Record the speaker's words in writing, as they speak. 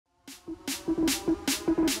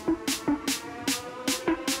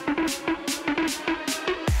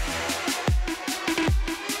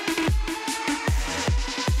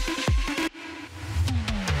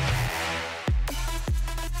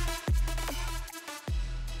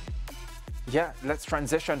Yeah, let's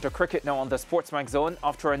transition to cricket now on the SportsMax zone.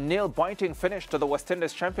 After a nail-biting finish to the West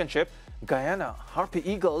Indies Championship, Guyana Harpy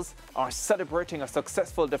Eagles are celebrating a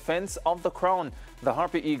successful defence of the crown. The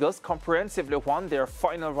Harpy Eagles comprehensively won their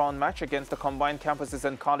final round match against the combined campuses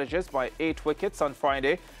and colleges by 8 wickets on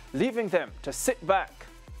Friday, leaving them to sit back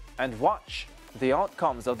and watch the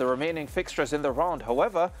outcomes of the remaining fixtures in the round.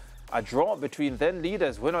 However, a draw between then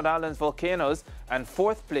leaders Windward Islands Volcanoes and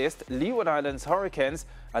 4th placed Leeward Islands Hurricanes,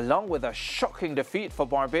 along with a shocking defeat for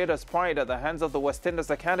Barbados Pride at the hands of the West Indies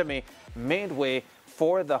Academy, made way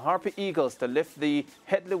for the Harpy Eagles to lift the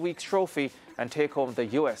Headley Weeks trophy and take home the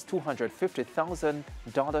US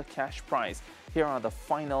 $250,000 cash prize. Here are the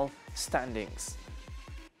final standings.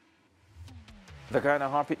 The Guyana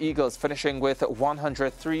Harpy Eagles finishing with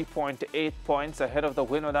 103.8 points ahead of the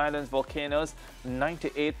Windward Islands Volcanoes,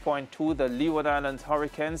 98.2 the Leeward Islands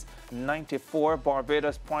Hurricanes, 94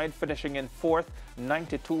 Barbados Pride finishing in 4th,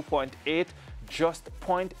 92.8, just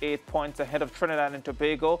 0.8 points ahead of Trinidad and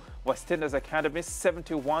Tobago, West Indies Academy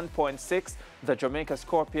 71.6, the Jamaica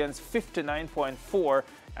Scorpions 59.4,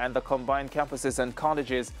 and the combined campuses and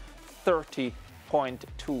colleges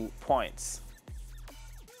 30.2 points.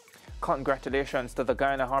 Congratulations to the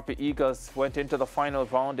Guyana Harpy Eagles. Went into the final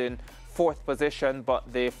round in 4th position,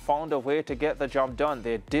 but they found a way to get the job done.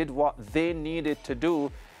 They did what they needed to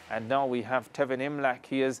do. And now we have Tevin Imlach.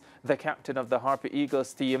 He is the captain of the Harpy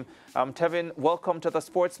Eagles team. Tevin, welcome to the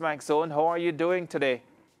SportsMax zone. How are you doing today?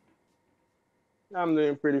 I'm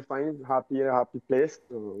doing pretty fine. Happy in a happy place.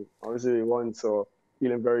 Obviously we won, so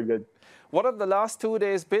feeling very good. What have the last 2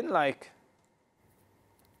 days been like?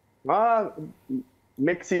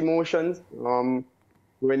 Mixed emotions. Going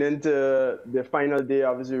into the final day,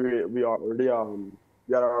 obviously we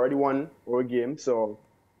had already won our game, so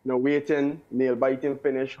waiting, nail-biting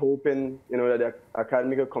finish, hoping that the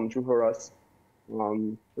academy could come through for us.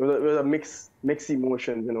 It was a mixed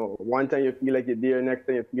emotions. One time you feel like you're there, next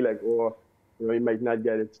time you feel like you might not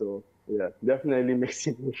get it. So yeah, definitely mixed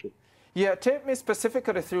emotions. Yeah, take me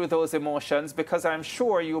specifically through those emotions, because I'm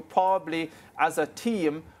sure you probably, as a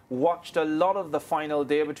team, watched a lot of the final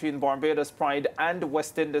day between Barbados Pride and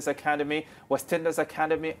West Indies Academy. West Indies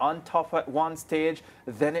Academy on top at one stage,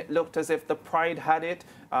 then it looked as if the Pride had it,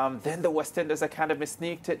 then the West Indies Academy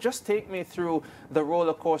sneaked it. Just take me through the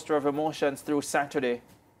roller coaster of emotions through Saturday.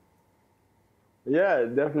 Yeah,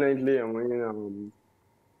 definitely. I mean,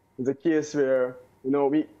 it's a case where,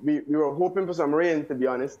 we were hoping for some rain, to be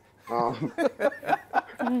honest. Probably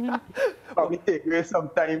take away some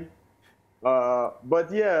time.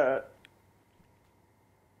 But yeah,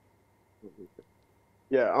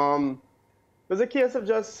 it was a case of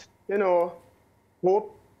just,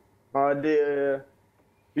 hope.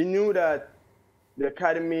 We knew that the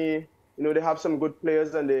academy, they have some good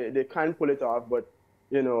players and they can pull it off, but,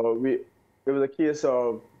 it was a case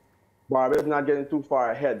of Barbados not getting too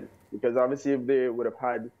far ahead, because obviously if they would have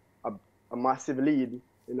had a massive lead,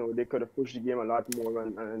 they could have pushed the game a lot more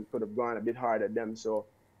and could have gone a bit hard at them. So,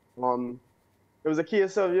 it was a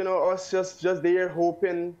case of, us just there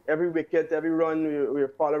hoping every wicket, every run we were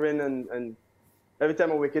following, and every time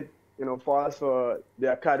a wicket, falls for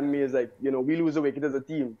the academy is like, we lose a wicket as a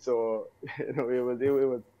team. So, it was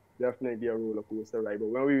definitely a roller coaster ride.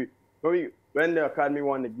 But when the academy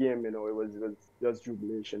won the game, it was just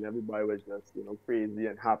jubilation. Everybody was just, crazy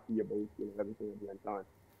and happy about, everything that went on.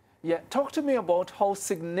 Yeah, talk to me about how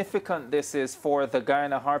significant this is for the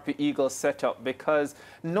Guyana Harpy Eagles setup, because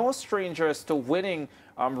no strangers to winning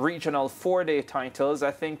regional 4-day titles.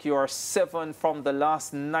 I think you are 7 from the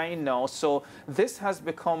last 9 now, so this has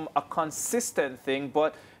become a consistent thing.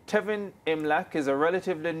 But Tevin Imlach is a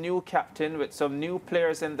relatively new captain with some new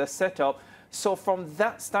players in the setup. So from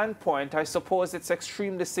that standpoint, I suppose it's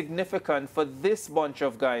extremely significant for this bunch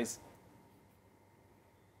of guys.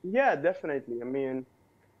 Yeah, definitely. I mean,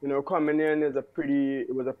 coming in is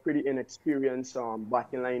it was a pretty inexperienced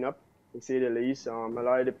batting lineup, to say the least. A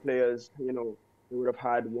lot of the players, they would have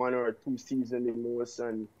had 1 or 2 seasons the most,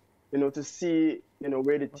 and to see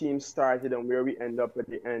where the team started and where we end up at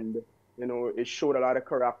the end, it showed a lot of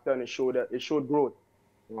character and it showed growth.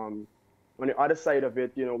 On the other side of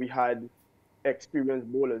it, we had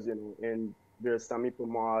experienced bowlers, and there's Sammy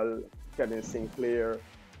Pamal, Kevin Sinclair,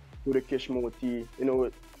 Kuda Kishmoti.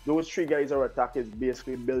 Those 3 guys, our attack is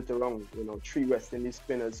basically built around, 3 West Indies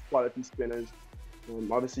spinners, quality spinners.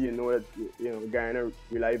 Obviously, that, Guyana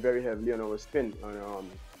rely very heavily on our spin. And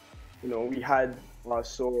we had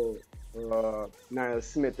also Niall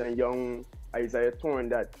Smith and young Isaiah Thorne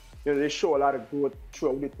that, they show a lot of growth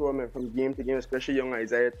throughout the tournament from game to game, especially young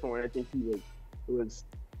Isaiah Thorne. I think it was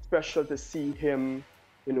special to see him,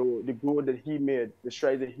 the growth that he made, the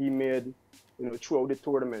strides that he made, throughout the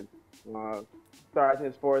tournament. Uh, Starting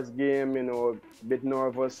his first game, a bit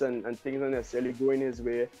nervous and things not necessarily going his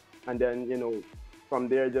way. And then, from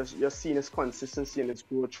there, just seeing his consistency and his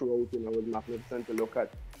growth throughout, was magnificent to look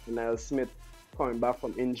at. And Niall Smith coming back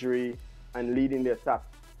from injury and leading the attack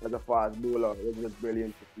as a fast bowler was just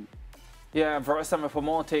brilliant to see. Yeah, Verasama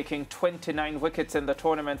Pomo taking 29 wickets in the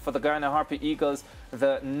tournament for the Guyana Harpy Eagles,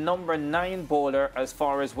 the number 9 bowler as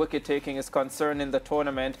far as wicket taking is concerned in the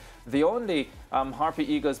tournament. The only Harpy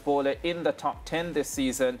Eagles bowler in the top 10 this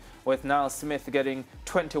season, with Niall Smith getting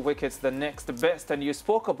 20 wickets, the next best. And you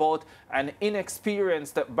spoke about an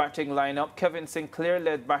inexperienced batting lineup. Kevin Sinclair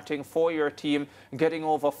led batting for your team, getting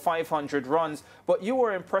over 500 runs. But you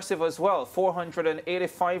were impressive as well,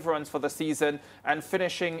 485 runs for the season and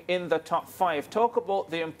finishing in the top 5. Talk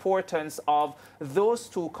about the importance of those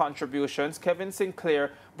two contributions, Kevin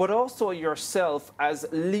Sinclair, but also yourself as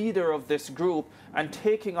leader of this group and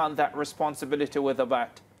taking on that responsibility with a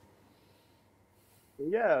bat.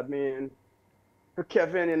 Yeah, I mean, for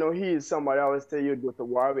Kevin, he is somebody I always say you'd go to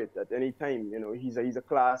war with at any time. He's a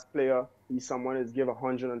class player. He's someone who's give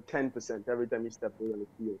 110% every time he steps out on the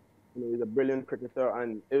field. He's a brilliant cricketer,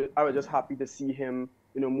 and I was just happy to see him,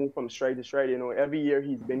 move from stride to stride. Every year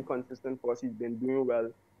he's been consistent for us. He's been doing well,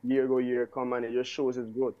 year go, year come, and it just shows his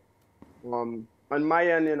growth. On my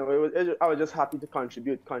end, I was just happy to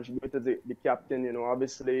contribute as the captain.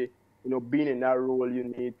 Obviously, being in that role, you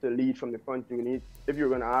need to lead from the front. If you're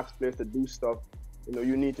going to ask players to do stuff,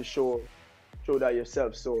 you need to show that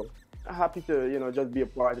yourself. So I'm happy to, just be a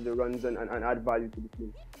part of the runs and add value to the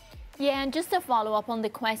team. Yeah, and just to follow up on the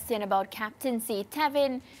question about captaincy,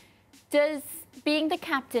 Tevin, does being the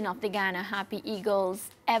captain of the Guyana Harpy Eagles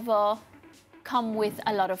ever come with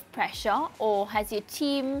a lot of pressure, or has your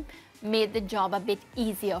team made the job a bit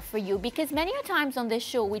easier for you? Because many a times on this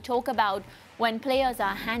show we talk about when players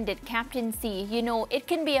are handed captaincy, it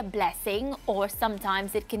can be a blessing or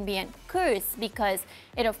sometimes it can be a curse because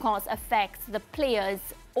it of course affects the players'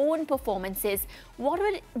 own performances. What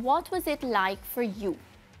was it like for you?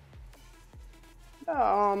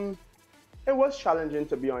 It was challenging,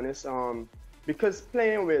 to be honest, because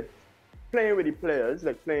playing with the players,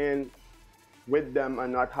 like playing with them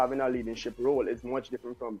and not having a leadership role is much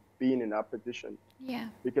different from being in that position. Yeah.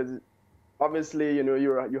 Because obviously,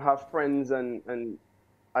 you have friends and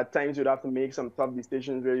at times you'd have to make some tough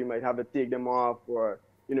decisions where you might have to take them off, or,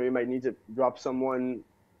 you might need to drop someone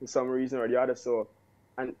for some reason or the other. So,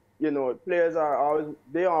 and, players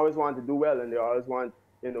they always want to do well, and they always want,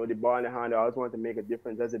 the ball in the hand. They always want to make a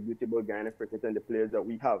difference. That's a beautiful Guyana cricket and the players that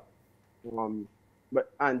we have.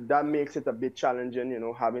 And that makes it a bit challenging,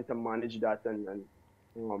 having to manage that and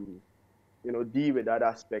deal with that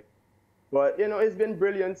aspect. But, it's been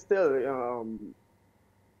brilliant still.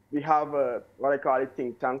 We have what I call a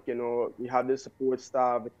think tank, we have the support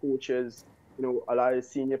staff, the coaches, a lot of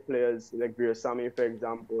senior players like Veerasamy, for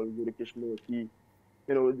example, Gudikish Murthy.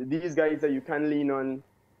 These guys that you can lean on,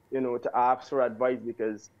 to ask for advice,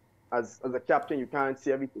 because as a captain, you can't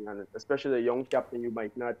see everything. And especially a young captain, you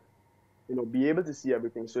might not, be able to see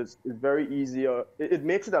everything. So it's very easier. It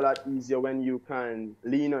makes it a lot easier when you can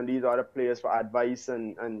lean on these other players for advice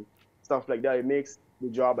and stuff like that. It makes the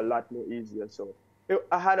job a lot more easier. So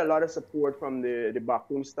I had a lot of support from the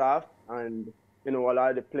backroom staff and, a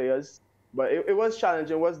lot of the players. But it was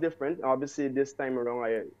challenging. It was different. Obviously, this time around,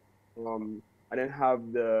 I didn't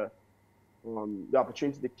have the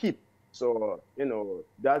opportunity to keep. So,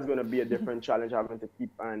 that's going to be a different challenge, having to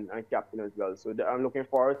keep and captain as well. So I'm looking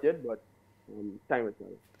forward to it, but time will tell.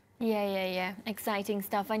 Yeah. Exciting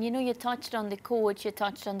stuff. And you touched on the coach, you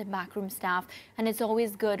touched on the backroom staff, and it's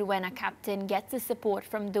always good when a captain gets the support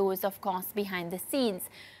from those, of course, behind the scenes.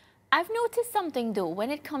 I've noticed something though when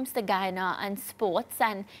it comes to Guyana and sports,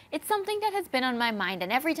 and it's something that has been on my mind,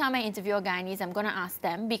 and every time I interview a Guyanese I'm going to ask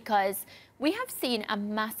them, because we have seen a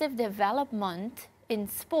massive development in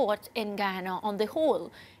sport in Guyana on the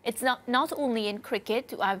whole. It's not only in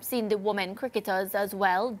cricket. I've seen the women cricketers as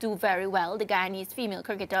well do very well, the Guyanese female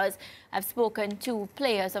cricketers. I've spoken to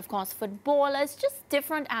players, of course, footballers, just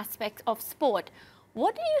different aspects of sport.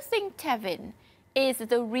 What do you think, Tevin, is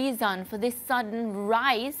the reason for this sudden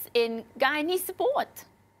rise in Guyanese sport?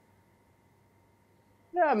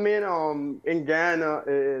 Yeah, I mean, in Guyana,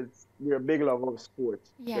 we're a big lover of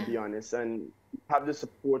sports, to be honest, and have the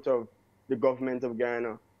support of the government of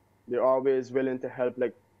Guyana. They're always willing to help.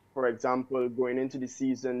 Like, for example, going into the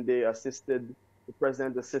season, the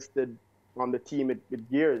president assisted the team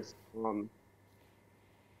with gears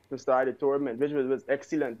to start the tournament, which was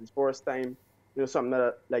excellent. It's the first time,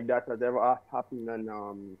 something like that has ever happened.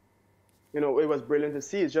 And, it was brilliant to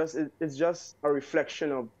see. It's just a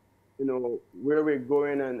reflection of, where we're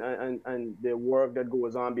going and the work that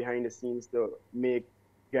goes on behind the scenes to make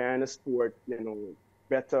Guyana sport,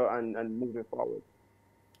 better and moving forward.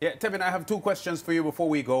 Yeah, Tevin, I have two questions for you before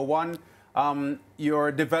we go. One,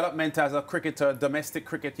 your development as a cricketer, domestic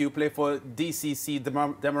cricket, you play for DCC,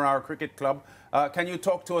 Demerara Cricket Club. Can you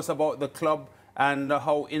talk to us about the club and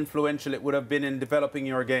how influential it would have been in developing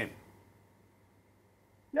your game?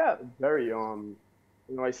 Yeah, very.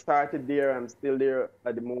 I started there. I'm still there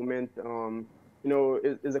at the moment.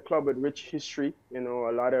 It's a club with rich history. A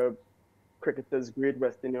lot of cricketers, great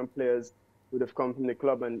West Indian players would have come from the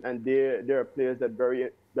club, and there are players that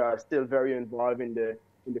are still very involved in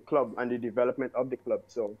the club and the development of the club.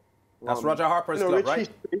 So that's Roger Harper's club, right?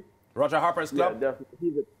 History. Roger Harper's club. Yeah,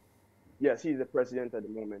 definitely. He's the president at the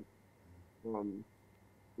moment.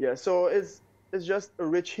 So it's just a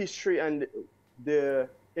rich history, and the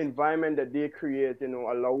environment that they create,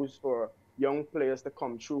 allows for young players to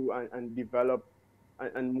come through and develop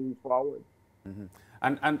and move forward. Mm-hmm.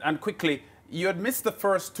 And quickly, you had missed the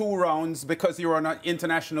first 2 rounds because you were on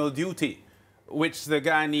international duty, which the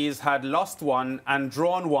Guyanese had lost 1 and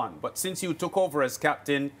drawn 1. But since you took over as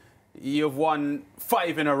captain, you've won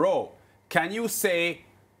 5 in a row. Can you say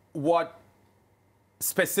what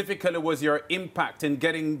specifically was your impact in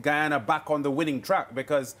getting Guyana back on the winning track?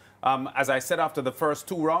 Because, as I said, after the first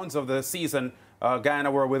 2 rounds of the season,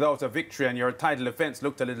 Guyana were without a victory and your title defense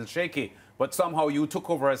looked a little shaky. But somehow you took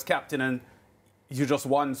over as captain and you just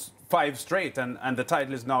won 5 straight and the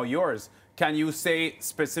title is now yours. Can you say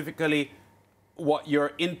specifically what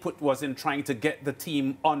your input was in trying to get the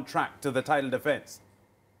team on track to the title defense?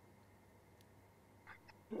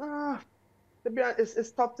 To be honest,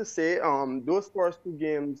 it's tough to say. Those first 2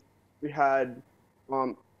 games we had,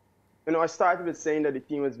 I started with saying that the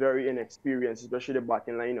team was very inexperienced, especially the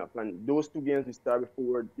batting lineup. And those 2 games we started with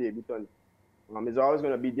 4 debutants. It's always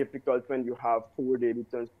going to be difficult when you have 4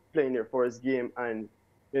 debutants playing their first game, and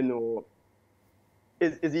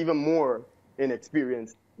is even more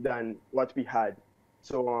inexperienced than what we had.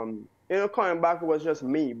 So coming back, it was just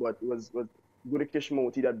me, but it was Gudakish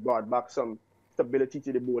Moti that brought back some stability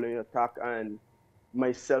to the bowling attack, and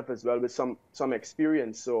myself as well with some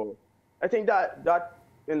experience. So I think that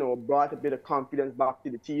brought a bit of confidence back to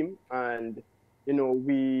the team, and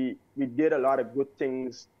we did a lot of good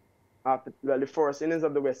things after the first innings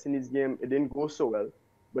of the West Indies game. It didn't go so well,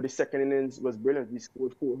 but the second innings was brilliant. We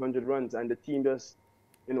scored 400 runs, and the team just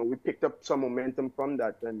we picked up some momentum from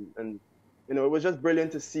that, and it was just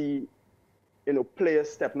brilliant to see players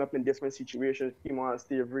stepping up in different situations. Kimon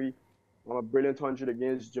Stavery, a brilliant 100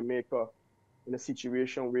 against Jamaica in a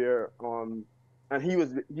situation where and he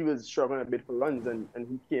was struggling a bit for runs, and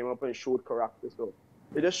he came up and showed character. So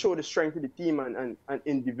it just showed the strength of the team and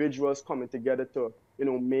individuals coming together to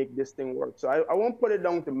make this thing work. So I won't put it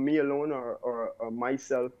down to me alone or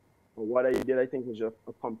myself or what I did. I think it was just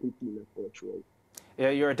a complete team approach. Right? Yeah,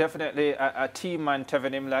 you're definitely a team man,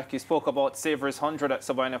 Tevin Imlach. You spoke about Saver's 100 at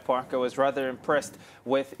Sabina Park. I was rather impressed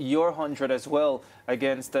with your 100 as well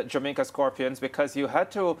against Jamaica Scorpions, because you had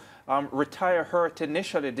to retire hurt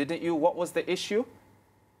initially, didn't you? What was the issue?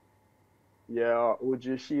 Yeah,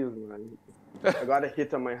 OG Shields, man. I got a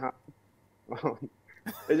hit on my hand.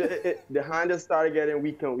 The hand just started getting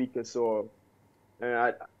weaker and weaker, so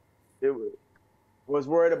I was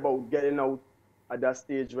worried about getting out at that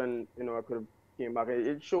stage when I could have came back.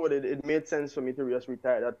 It made sense for me to just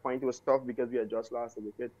retire at that point. It was tough because we had just lost a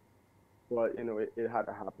wicket, but it had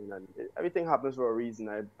to happen, and everything happens for a reason.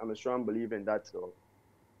 I'm a strong believer in that, so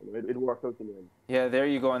it worked out in the end. Yeah, there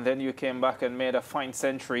you go. And then you came back and made a fine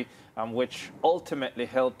century, which ultimately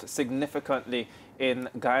helped significantly in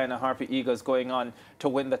Guyana Harpy Eagles going on to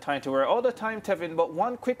win the title. We're all the time, Tevin, but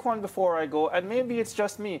one quick one before I go, and maybe it's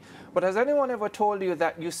just me, but has anyone ever told you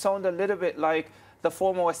that you sound a little bit like the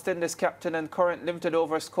former West Indies captain and current limited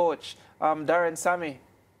overs coach, Darren Sammy?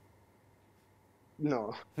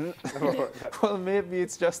 No. Well, maybe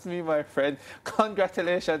it's just me, my friend.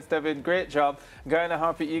 Congratulations, Tevin. Great job. Guyana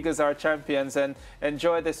Harpy Eagles are champions, and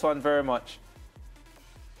enjoy this one very much.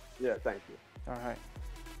 Yeah, thank you. All right.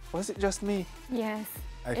 Was it just me? Yes,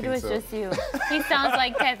 it was just you. He sounds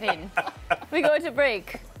like Tevin. We go to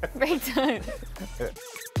break. Break time.